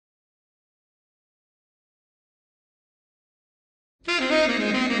My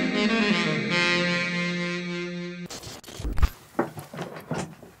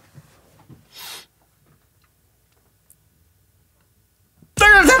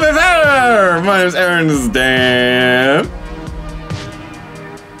name's Aaron, this is Dan.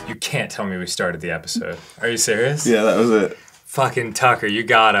 You can't tell me we started the episode. Are you serious? Yeah, that was it. Fucking Tucker, you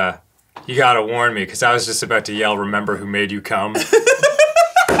gotta warn me, because I was just about to yell, "Remember who made you come?"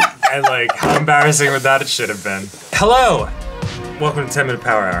 And like, how embarrassing would that should have been. Hello! Welcome to 10 Minute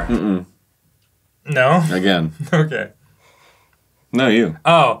Power Hour. Mm-mm. No? Again. Okay. No, you.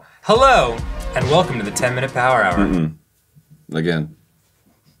 Oh, hello, and welcome to the 10 Minute Power Hour. Mm-mm. Again.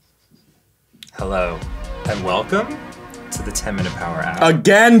 Hello, and welcome to the 10 Minute Power Hour.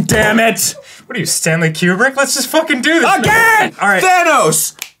 Again, damn it! What are you, Stanley Kubrick? Let's just fucking do this. Again! Alright.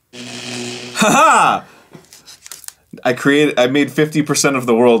 Thanos! Haha! I made 50% of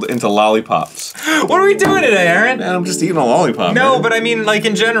the world into lollipops. What are we doing today, Aaron? Man, I'm just eating a lollipop. No, man. but I mean, like,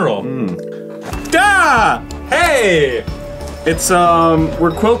 in general. Da! Hey! It's,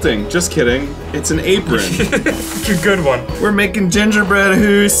 we're quilting. Just kidding. It's an apron. Good one. We're making gingerbread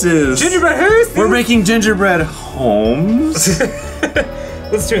hooses. Gingerbread house? We're making gingerbread homes.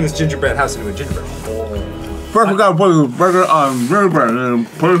 Let's turn this gingerbread house into a gingerbread home. Aaron, Aaron,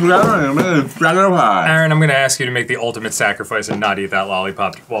 I'm gonna ask you to make the ultimate sacrifice and not eat that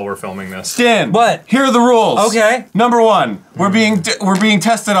lollipop while we're filming this. Dan, what? Here are the rules. Okay. Number one, we're being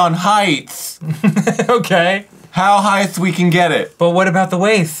tested on heights. Okay. How high we can get it. But what about the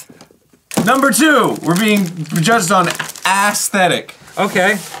waist? Number two, we're being judged on aesthetic.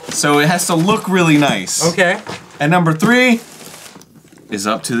 Okay. So it has to look really nice. Okay. And number three is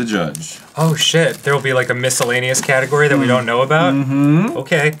up to the judge. Oh shit, there will be like a miscellaneous category that we don't know about? Mm-hmm.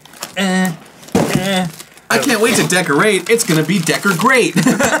 Okay. I can't wait to decorate. It's gonna be Decker Great.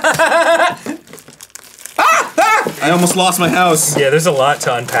 I almost lost my house. Yeah, there's a lot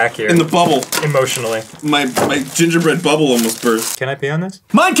to unpack here. In the bubble. Emotionally. My gingerbread bubble almost burst. Can I pee on this?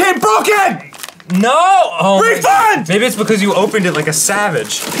 Mine came broken! No! Oh, refund! Maybe it's because you opened it like a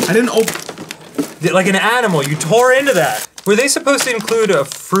savage. I didn't open... Like an animal, you tore into that. Were they supposed to include a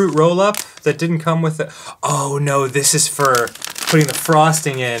fruit roll-up that didn't come with it? Oh no, this is for putting the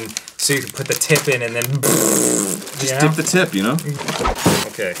frosting in so you can put the tip in and then... Just dip the tip, you know?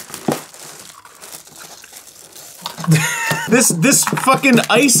 Okay. This fucking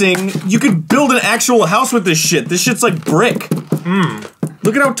icing, you could build an actual house with this shit. This shit's like brick.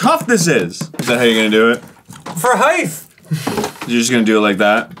 Look at how tough this is. Is that how you're gonna do it? For height! You're just gonna do it like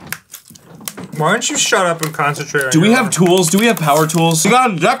that? Why don't you shut up and concentrate on Do we have tools? Do we have power tools? You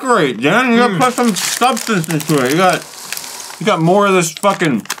gotta decorate, Dan. You gotta put some substance into it. You got more of this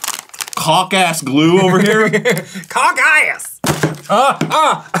fucking caulk-ass glue over here. Caulk-ass!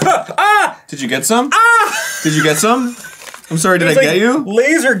 Did you get some? Did you get some? I'm sorry, did I like get you?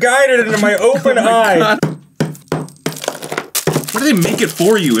 Laser guided into my open eye. God. What do they make it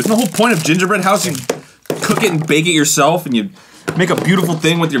for you? Isn't the whole point of gingerbread house you cook it and bake it yourself and you make a beautiful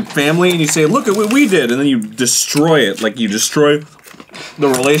thing with your family and you say, look at what we did, and then you destroy it. Like you destroy the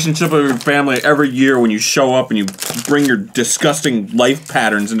relationship of your family every year when you show up and you bring your disgusting life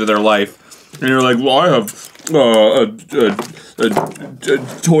patterns into their life. And you're like, well, I have a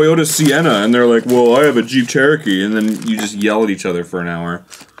Toyota Sienna, and they're like, well, I have a Jeep Cherokee, and then you just yell at each other for an hour.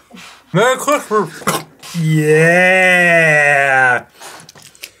 Merry Christmas! Yeah!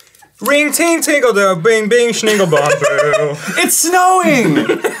 Ring ting tinkle do bing bing schniggle bomb boo. It's snowing!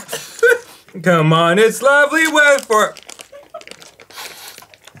 Come on, it's lovely weather for...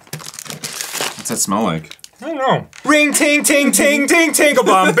 What's that smell like? I don't know. Ring ting ting ting ting tinkle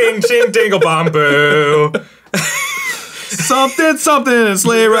bomb bing shing tingle bomb boo. Something, something,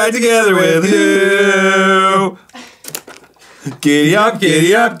 sleigh ride together with you. Giddy up,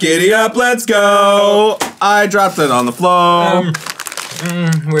 giddy up, giddy up, let's go. I dropped it on the floor.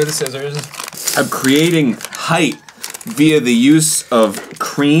 Where are the scissors? I'm creating height via the use of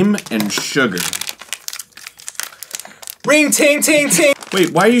cream and sugar. Ring ting ting ting.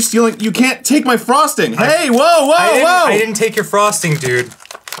 Wait, why are you stealing? You can't take my frosting. Hey, whoa, whoa, whoa. I didn't take your frosting, dude.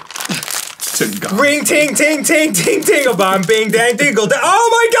 Ring ting ting ting ting tingle bomb bing dang dingle dang. Oh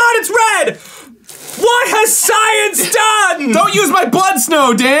my god, it's red! What has science done? Don't use my blood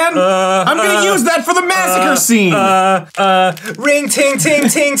snow, Dan! I'm gonna use that for the massacre scene! Ring ting ting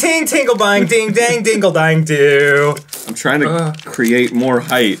ting ting tingle bang ding dang dingle dang do. I'm trying to create more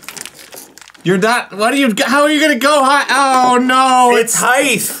height. You're not, how are you gonna go high? Oh no! It's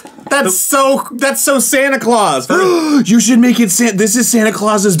height! That's so Santa Claus! You should make it this is Santa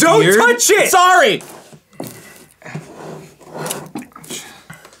Claus's beard? Don't touch it! Sorry!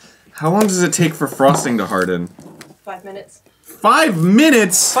 How long does it take for frosting to harden? 5 minutes. 5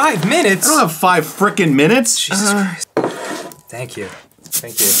 minutes? 5 minutes? I don't have 5 frickin' minutes. Jesus Christ. Thank you.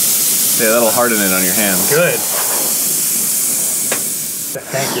 Thank you. Yeah, that'll harden it on your hands. Good.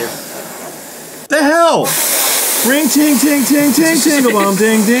 Thank you. The hell? Ring ting ting ting ting tingle bomb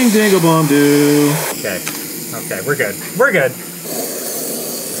ding ding dingle bomb do. Okay. Okay, we're good. We're good.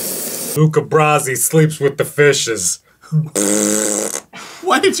 Luca Brasi sleeps with the fishes.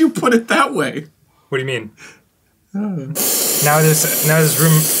 Why did you put it that way? What do you mean? Now there's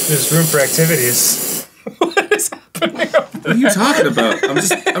room for activities. What is happening up there? What are you talking about?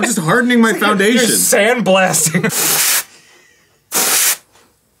 I'm just hardening my foundation. You're sandblasting.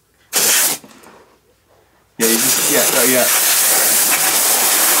 Yeah.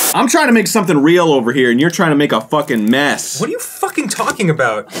 I'm trying to make something real over here, and you're trying to make a fucking mess. What are you fucking talking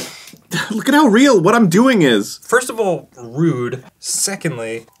about? Look at how real what I'm doing is. First of all, rude.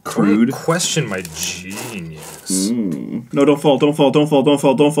 Secondly, crude. Don't question my genius. No, don't fall, don't fall, don't fall, don't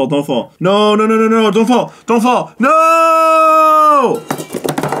fall, don't fall, don't fall. No, don't fall, don't fall. No!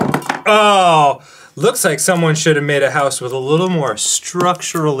 Oh, looks like someone should have made a house with a little more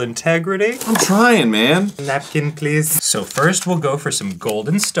structural integrity. I'm trying, man. Napkin, please. So first we'll go for some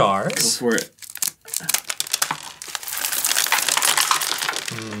golden stars. Go for it.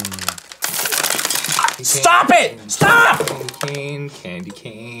 Stop it! Stop! Candy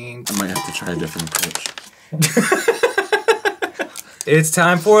cane. I might have to try a different approach. It's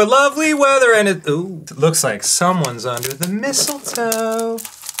time for lovely weather and it looks like someone's under the mistletoe.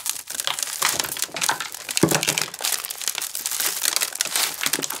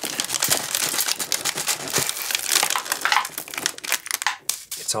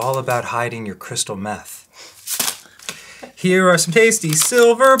 It's all about hiding your crystal meth. Here are some tasty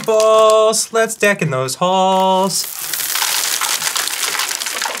silver balls. Let's deck in those halls.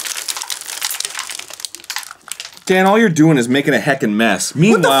 Dan, all you're doing is making a heckin' mess.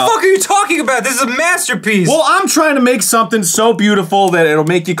 Meanwhile, what the fuck are you talking about? This is a masterpiece. Well, I'm trying to make something so beautiful that it'll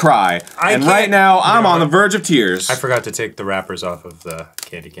make you cry. And right now, I'm on the verge of tears. I forgot to take the wrappers off of the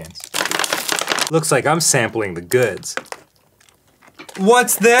candy cans. Looks like I'm sampling the goods.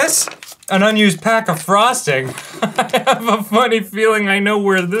 What's this? An unused pack of frosting. I have a funny feeling I know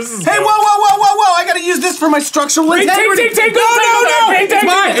where this is going. Whoa! I gotta use this for my structural integrity. No!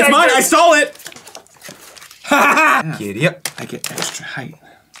 It's mine! I stole it! Giddy up. I get extra height.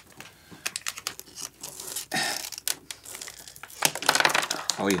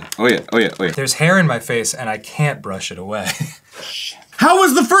 Oh yeah. There's hair in my face and I can't brush it away. How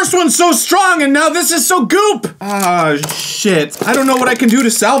was the first one so strong and now this is so goop? Ah, shit. I don't know what I can do to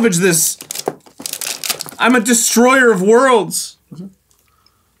salvage this. I'm a destroyer of worlds.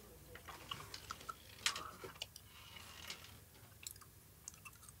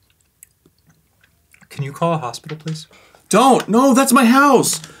 Can you call a hospital, please? Don't. No, that's my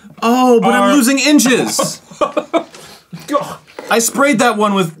house. Oh, but I'm losing inches. I sprayed that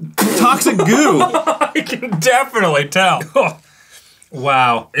one with toxic goo. I can definitely tell.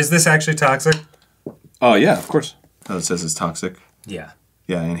 Wow. Is this actually toxic? Oh, yeah, of course. Oh, it says it's toxic. Yeah.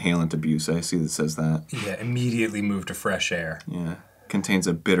 Yeah, inhalant abuse. I see that it says that. Yeah, immediately move to fresh air. Yeah. Contains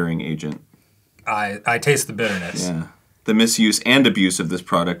a bittering agent. I taste the bitterness. Yeah. The misuse and abuse of this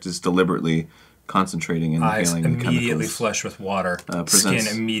product is deliberately concentrating and inhaling the chemicals. Eyes immediately flush with water. Skin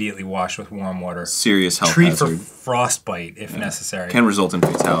immediately washed with warm water. Serious health Treat hazard. for frostbite if necessary. Can result in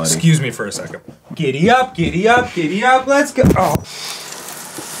fatality. Excuse me for a second. Giddy up, giddy up, giddy up, let's go. Oh.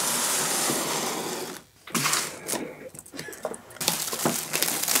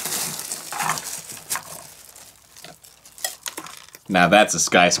 Now that's a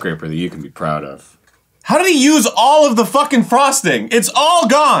skyscraper that you can be proud of. How did he use all of the fucking frosting? It's all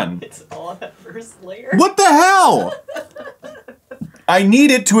gone! It's all that first layer. What the hell? I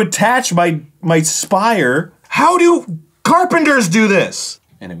need it to attach my spire. How do carpenters do this?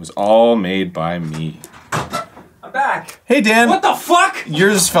 And it was all made by me. I'm back. Hey, Dan. What the fuck?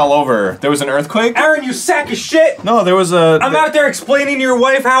 Yours fell over. There was an earthquake? Aaron, you sack of shit! No, there was a... I'm out there explaining to your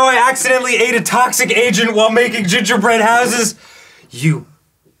wife how I accidentally ate a toxic agent while making gingerbread houses. You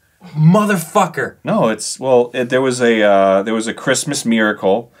motherfucker. No, it's... Well, there was a Christmas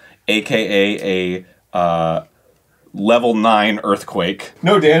miracle, a.k.a. a level 9 earthquake.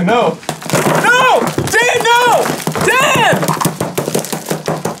 No, Dan, no. No! Dan, no! Dan!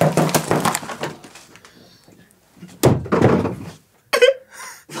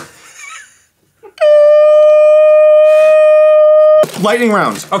 Lightning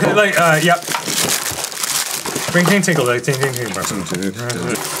rounds. Okay, yep. Ring, ting, tinkle, ting, ting, ting. It's gonna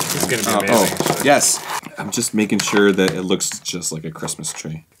be amazing. Oh, yes. I'm just making sure that it looks just like a Christmas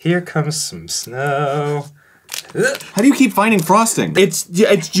tree. Here comes some snow. How do you keep finding frosting? It's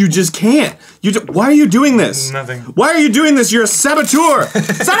you just can't. Why are you doing this? Nothing. Why are you doing this? You're a saboteur.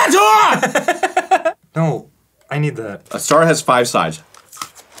 Saboteur! No, I need that. A star has 5 sides.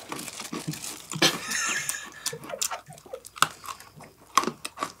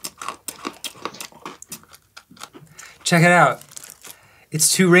 Check it out.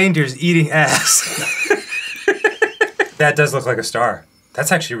 It's 2 reindeers eating ass. That does look like a star.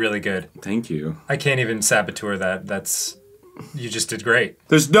 That's actually really good. Thank you. I can't even saboteur that. You just did great.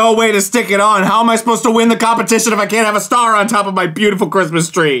 There's no way to stick it on. How am I supposed to win the competition if I can't have a star on top of my beautiful Christmas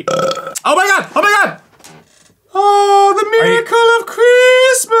tree? Oh my god! Oh my god! Oh, the miracle of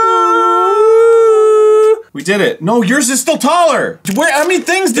Christmas! We did it. No, yours is still taller. How many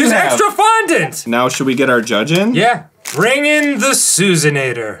things do you There's have? extra fondant! Now, should we get our judge in? Yeah. Bring in the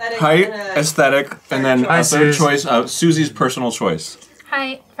Susanator. Height, aesthetic, and then Hi, a third Suze. choice, Susie's personal choice.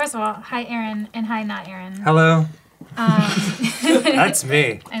 Hi, first of all, hi Aaron, and hi not Aaron. Hello. That's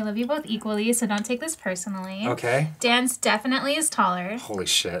me. I love you both equally, so don't take this personally. Okay. Dan's definitely is taller. Holy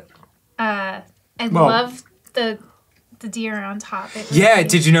shit. I love the deer on top. It was Yeah, really-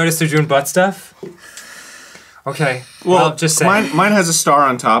 did you notice they're doing butt stuff? Okay. Well, just saying. Mine has a star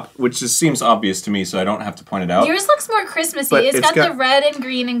on top, which just seems obvious to me, so I don't have to point it out. Yours looks more Christmassy. But It's it's got the got- red and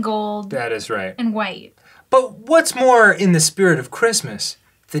green and gold That is right. and white. But what's more in the spirit of Christmas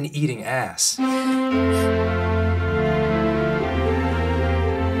than eating ass?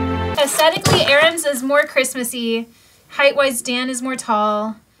 Aesthetically, Aaron's is more Christmassy. Height-wise, Dan is more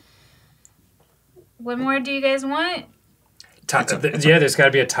tall. What more do you guys want? Yeah, there's got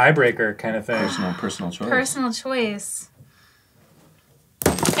to be a tiebreaker kind of thing. Personal choice. Personal choice.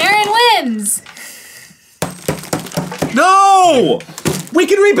 Aaron wins! No! We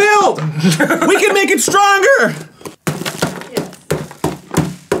can rebuild! We can make it stronger!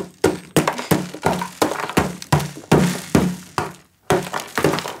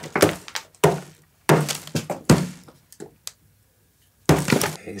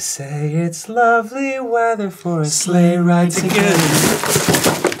 They say it's lovely weather for a sleigh ride together.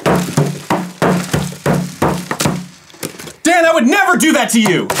 Dan, I would never do that to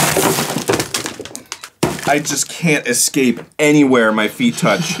you! I just can't escape anywhere my feet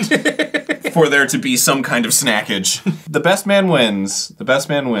touch for there to be some kind of snackage. The best man wins. The best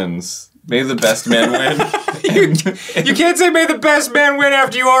man wins. May the best man win. You can't say may the best man win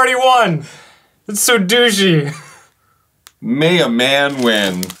after you already won. That's so douchey. May a man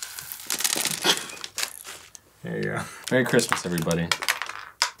win. There you go. Merry Christmas, everybody.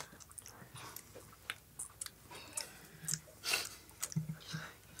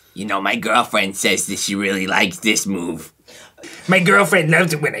 You know, my girlfriend says that she really likes this move. My girlfriend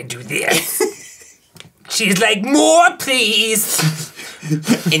loves it when I do this. She's like, more, please.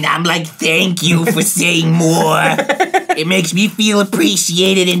 And I'm like, thank you for saying more. It makes me feel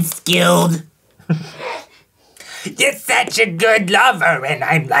appreciated and skilled. You're such a good lover, and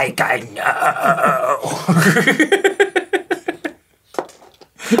I'm like, I know.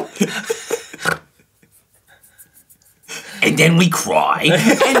 And then we cry,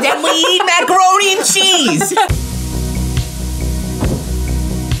 and then we eat macaroni and cheese.